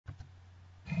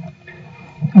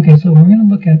Okay, so we're going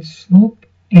to look at slope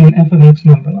and f of x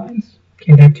number lines.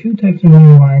 Okay, there are two types of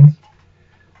number lines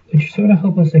which sort of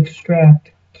help us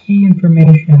extract key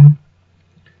information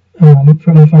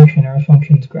from a function or a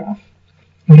function's graph.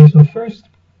 Okay, so first,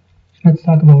 let's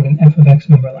talk about what an f of x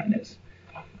number line is.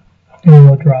 And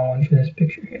we'll draw one for this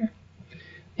picture here.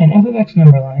 An f of x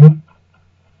number line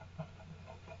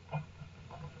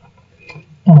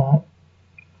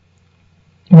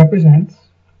represents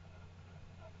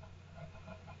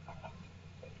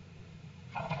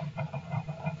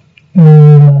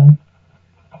the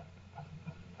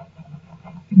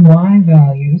y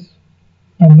values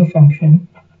of the function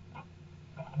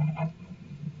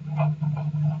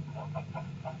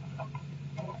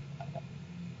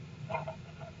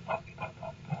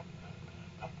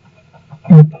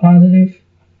are positive,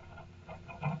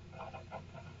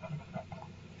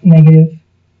 negative,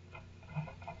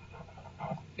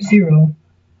 0,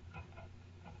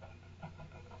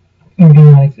 or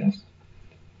do not exist.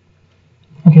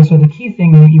 Okay, so the key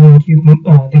thing that you want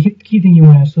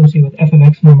to associate with f of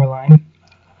x number line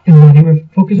is that it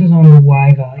focuses on the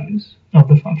y values of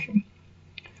the function.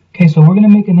 Okay, so we're going to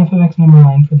make an f of x number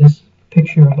line for this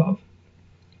picture above.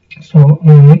 So I'm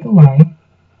going to make a line,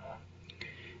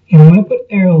 and I'm going to put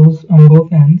arrows on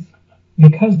both ends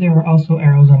because there are also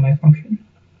arrows on my function.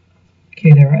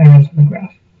 Okay, there are arrows on the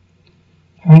graph.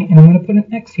 Alright, and I'm going to put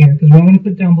an x here because what I'm going to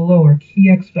put down below are key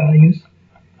x values.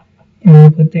 And I'm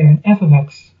going to put there an f of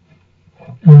x.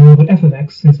 I'm going to put f of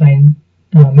x since I'm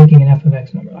making an f of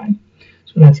x number line.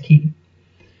 So that's key.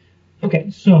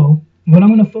 Okay, so what I'm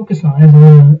going to focus on is I'm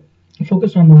going to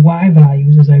focus on the y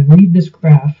values as I read this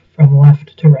graph from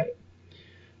left to right.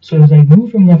 So as I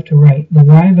move from left to right, the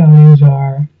y values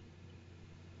are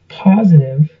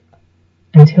positive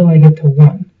until I get to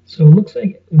 1. So it looks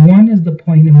like 1 is the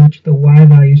point in which the y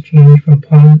values change from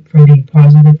being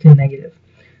positive to negative.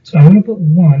 So I'm going to put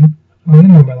 1 on the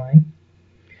number line.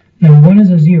 Now 1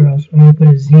 is a 0, so I'm going to put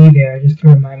a z there just to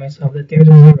remind myself that there's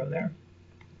a 0 there.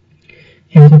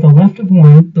 And to the left of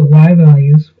 1, the y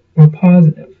values were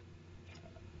positive.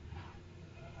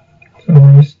 So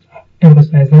I'll just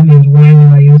emphasize that means y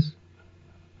values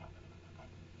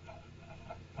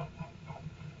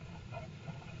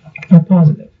are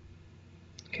positive.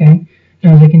 Okay.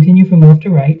 Now as I continue from left to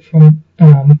right, from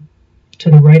to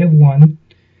the right of 1,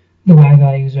 the y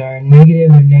values are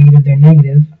negative, they're negative, they're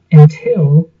negative,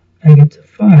 until I get to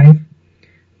 5,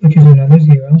 which is another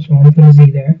 0, so I'm going to put a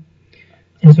z there.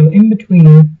 And so in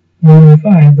between 1 and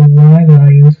 5, the y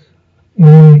values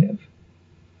are negative.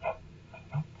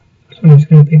 So I'm just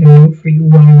going to take a note for you,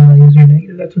 y values are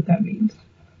negative. That's what that means.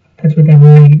 That's what that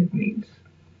negative means.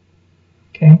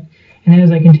 Okay? And then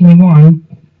as I continue on,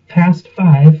 past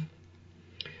 5,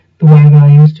 the y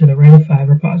values to the right of 5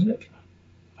 are positive.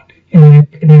 And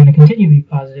they're going to continue to be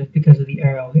positive because of the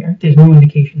arrow here. There's no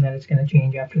indication that it's going to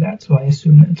change after that, so I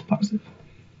assume that it's positive.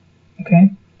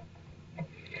 Okay?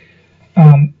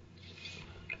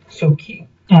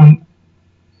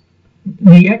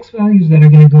 The x values that are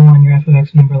going to go on your f of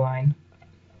x number line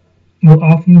will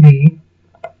often be,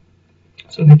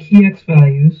 so the key x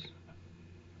values,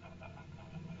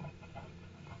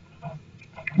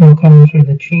 we'll call them sort of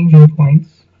the changing points,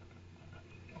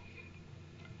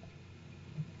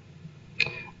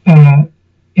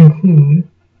 include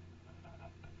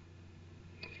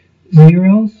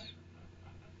zeros,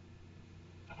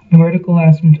 vertical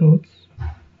asymptotes,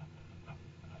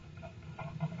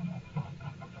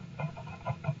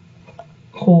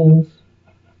 holes,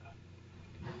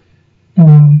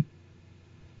 and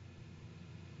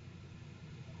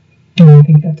I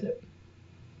think that's it.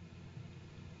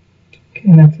 Okay,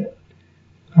 and that's it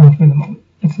for the moment.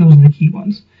 Those are the key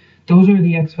ones. Those are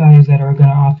the x values that are going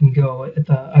to often go at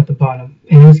the bottom.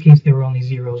 In this case, there were only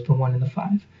zeros, the 1 and the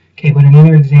 5. Okay, but in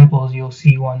other examples, you'll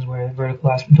see ones where vertical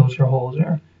asymptotes or holes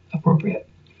are appropriate.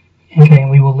 Okay,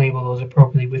 and we will label those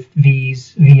appropriately with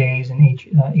V's, VA's, and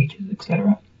H's,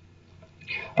 etc.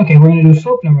 Okay, we're going to do a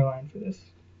slope number line for this.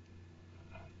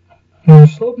 Now, the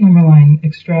slope number line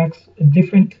extracts a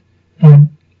different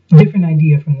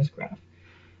idea from this graph.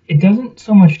 It doesn't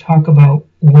so much talk about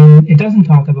when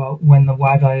the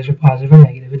y values are positive or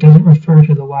negative. It doesn't refer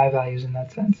to the y values in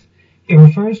that sense. It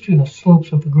refers to the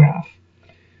slopes of the graph.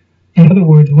 In other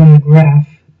words, when the graph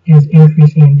is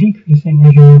increasing and decreasing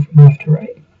as you move from left to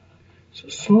right. So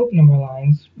slope number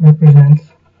lines represent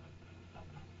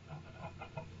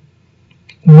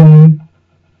when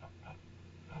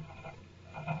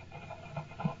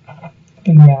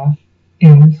the graph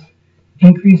is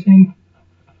increasing,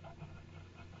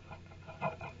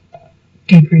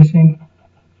 decreasing,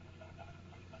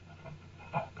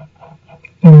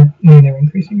 or neither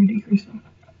increasing or decreasing.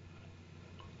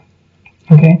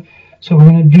 Okay, so we're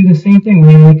going to do the same thing.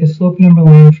 We're going to make a slope number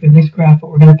line for this graph, but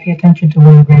we're going to pay attention to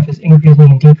when the graph is increasing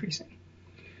and decreasing.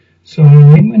 So I'm going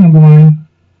to make my number line.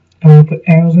 I'm going to put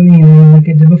arrows on the end like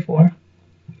I did before,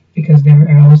 because there are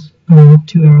arrows,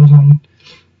 2 arrows on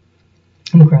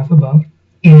the graph above.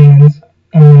 And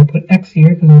I'm going to put x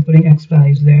here because I'm putting x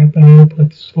values there, but I'm going to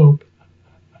put slope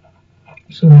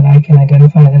so that I can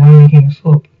identify that I'm making a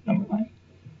slope number line.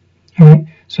 Alright,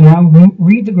 so now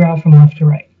read the graph from left to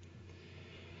right.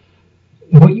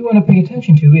 What you want to pay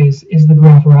attention to is the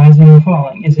graph rising or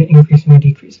falling? Is it increasing or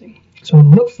decreasing? So it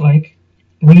looks like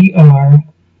we are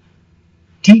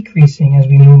decreasing as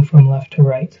we move from left to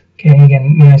right. Okay,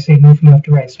 again, when I say move from left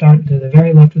to right, start to the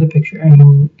very left of the picture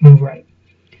and move right.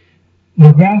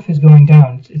 The graph is going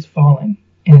down, it's falling,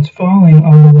 and it's falling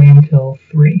all the way until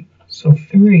 3. So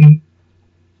 3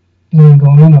 is going to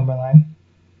go on the number line,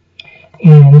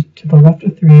 and to the left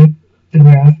of 3, the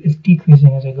graph is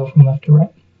decreasing as I go from left to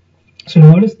right. So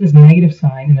notice this negative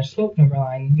sign in a slope number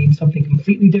line means something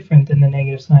completely different than the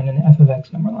negative sign in the f of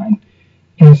x number line.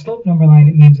 In a slope number line,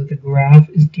 it means that the graph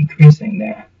is decreasing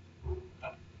there.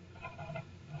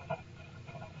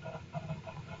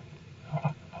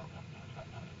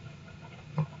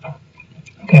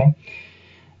 Okay.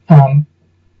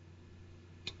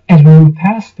 As we move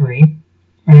past 3,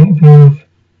 right, if we move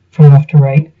from left to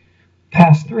right,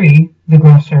 past 3, the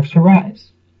graph starts to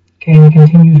rise. Okay, and it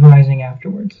continues rising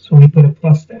afterwards. So we put a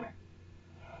plus there.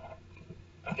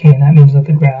 Okay, and that means that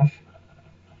the graph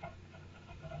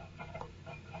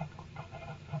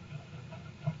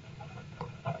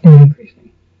is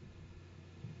increasing.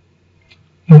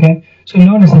 Okay, so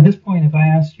notice at this point, if I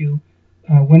asked you,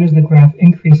 when is the graph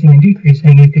increasing and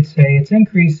decreasing, you could say it's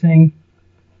increasing,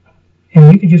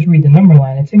 and you could just read the number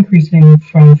line. It's increasing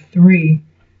from 3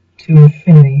 to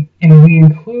infinity, and we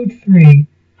include 3.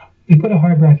 We put a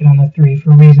hard bracket on the 3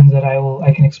 for reasons that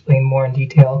I can explain more in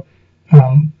detail,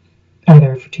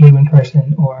 either to you in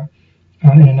person or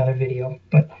in another video.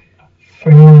 But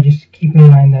for now, just keep in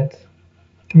mind that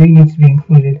 3 needs to be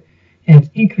included, and it's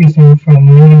decreasing from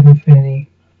negative infinity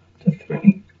to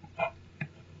 3.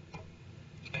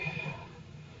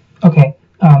 Okay,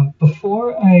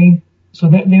 so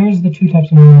there's the 2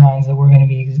 types of number lines that we're going to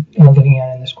be looking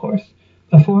at in this course.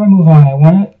 Before I move on, I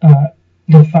want to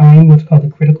define what's called the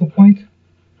critical point.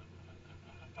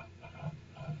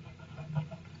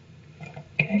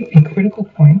 Okay, a critical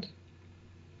point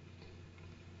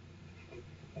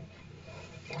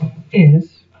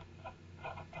is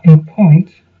a point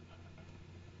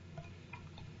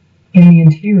in the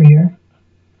interior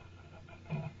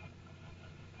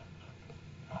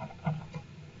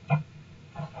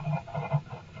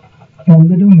of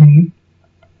the domain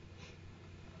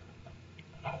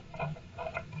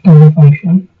of the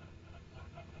function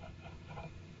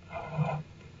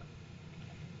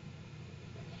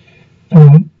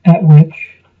at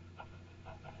which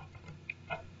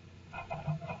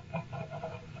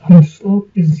the slope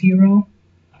is 0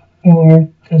 or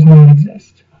does not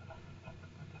exist.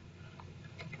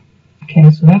 Okay,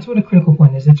 so that's what a critical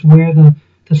point is. It's where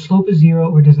the slope is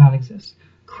 0 or does not exist.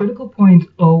 Critical points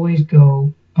always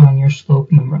go on your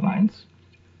slope number lines.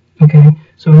 Okay,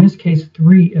 so in this case,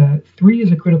 3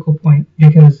 is a critical point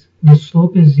because the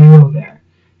slope is 0 there.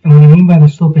 And what I mean by the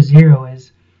slope is 0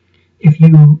 is if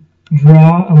you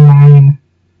draw a line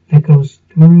that goes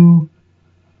through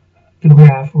the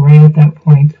graph right at that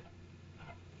point,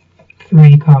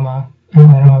 3 comma, I don't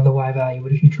have the y value,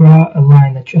 but if you draw a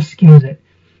line that just skims it,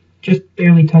 just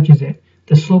barely touches it,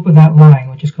 the slope of that line,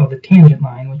 which is called the tangent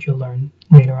line, which you'll learn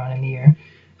later on in the year,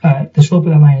 the slope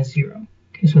of that line is 0.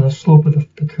 Okay, so the slope of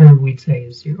the curve, we'd say,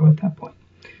 is 0 at that point.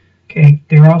 Okay,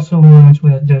 there are also moments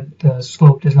where the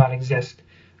slope does not exist.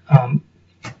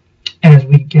 As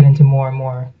we get into more and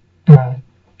more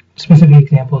specific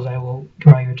examples, I will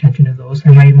draw your attention to those.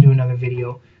 I might even do another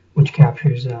video which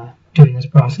captures doing this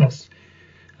process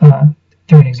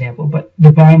through an example. But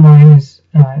the bottom line is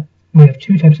we have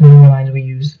 2 types of number lines we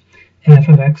use, an f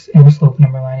of x and a slope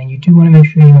number line, and you do want to make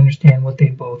sure you understand what they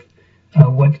both,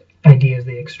 what ideas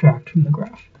they extract from the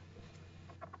graph.